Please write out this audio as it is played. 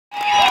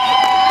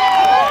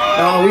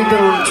We've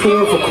been on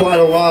tour for quite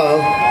a while,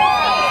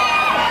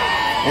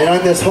 and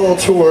on this whole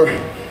tour,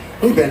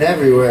 we've been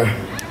everywhere.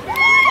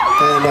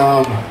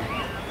 And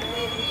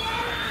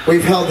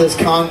we've held this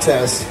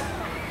contest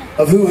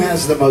of who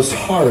has the most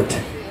heart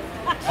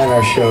at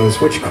our shows,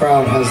 which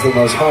crowd has the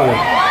most heart.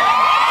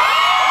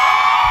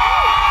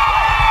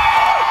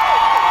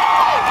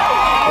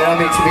 And I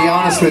mean, to be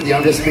honest with you,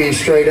 I'm just being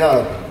straight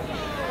up.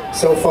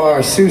 So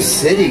far, Sioux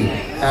City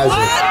has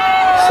it.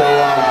 So,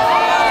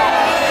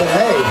 but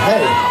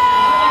hey,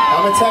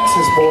 I'm a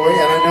Texas boy,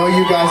 and I know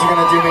you guys are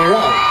gonna do me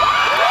right.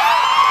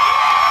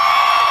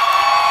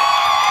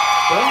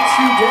 Don't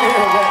you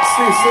dare let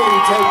Sioux City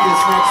take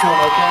this next one,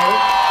 okay?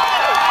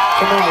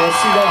 Come on, let's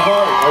see that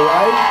heart, all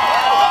right?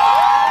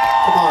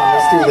 Come on,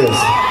 let's do this.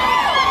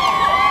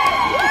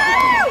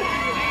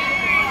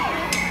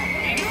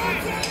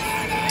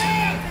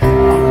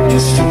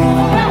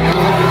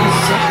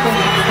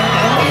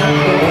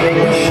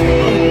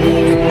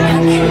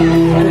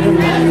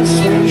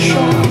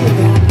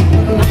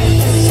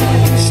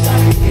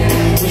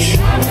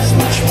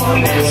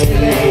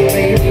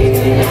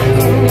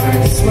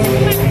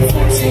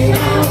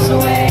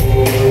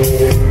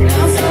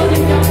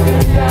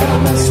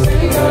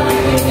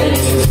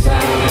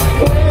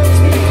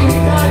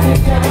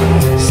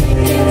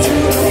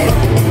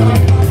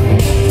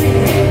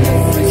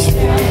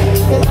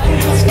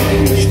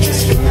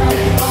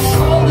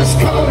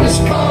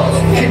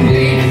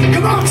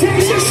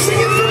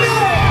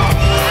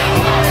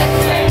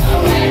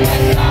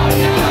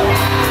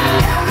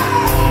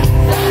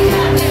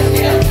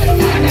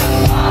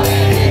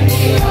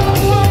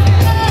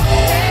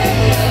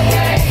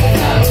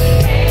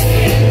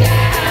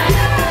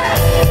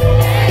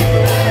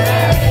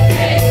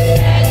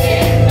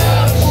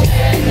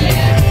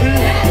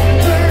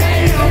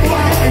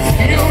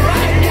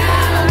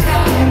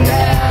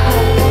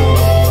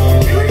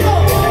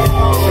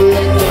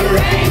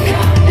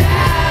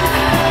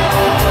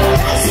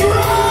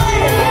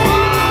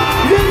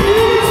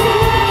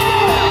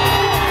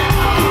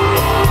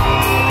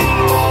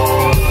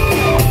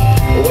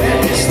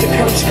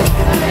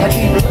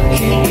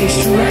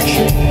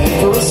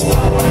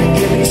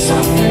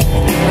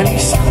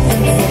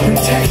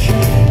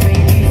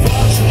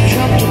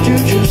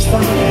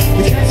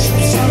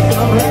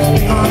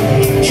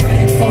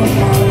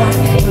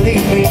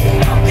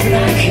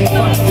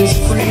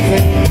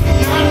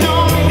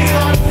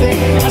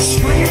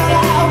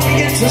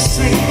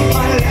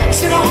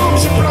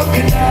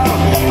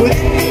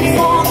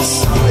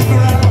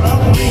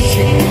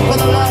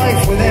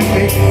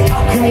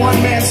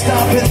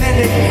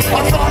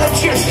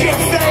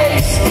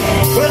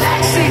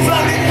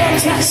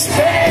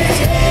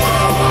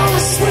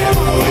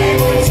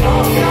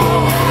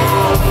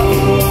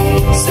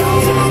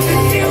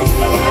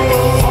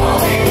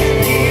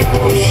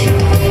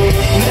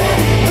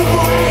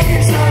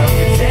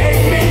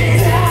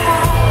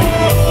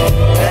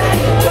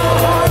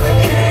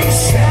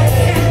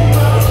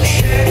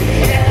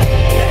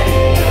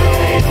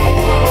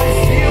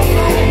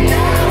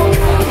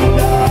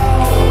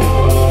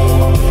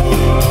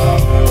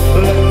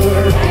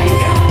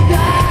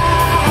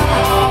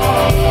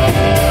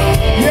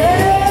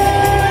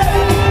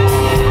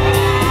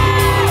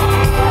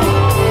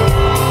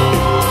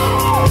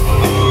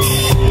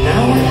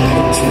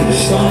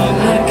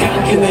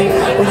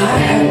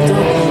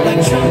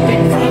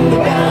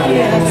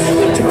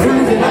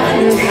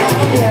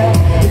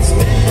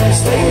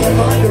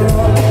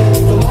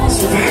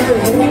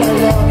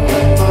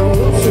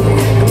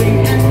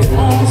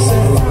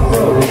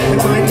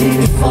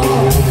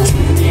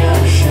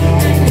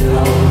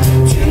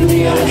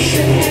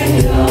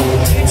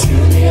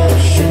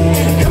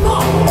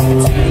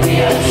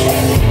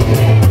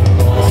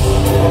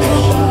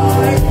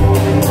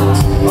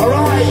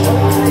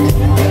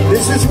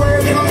 This is where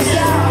it comes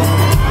down.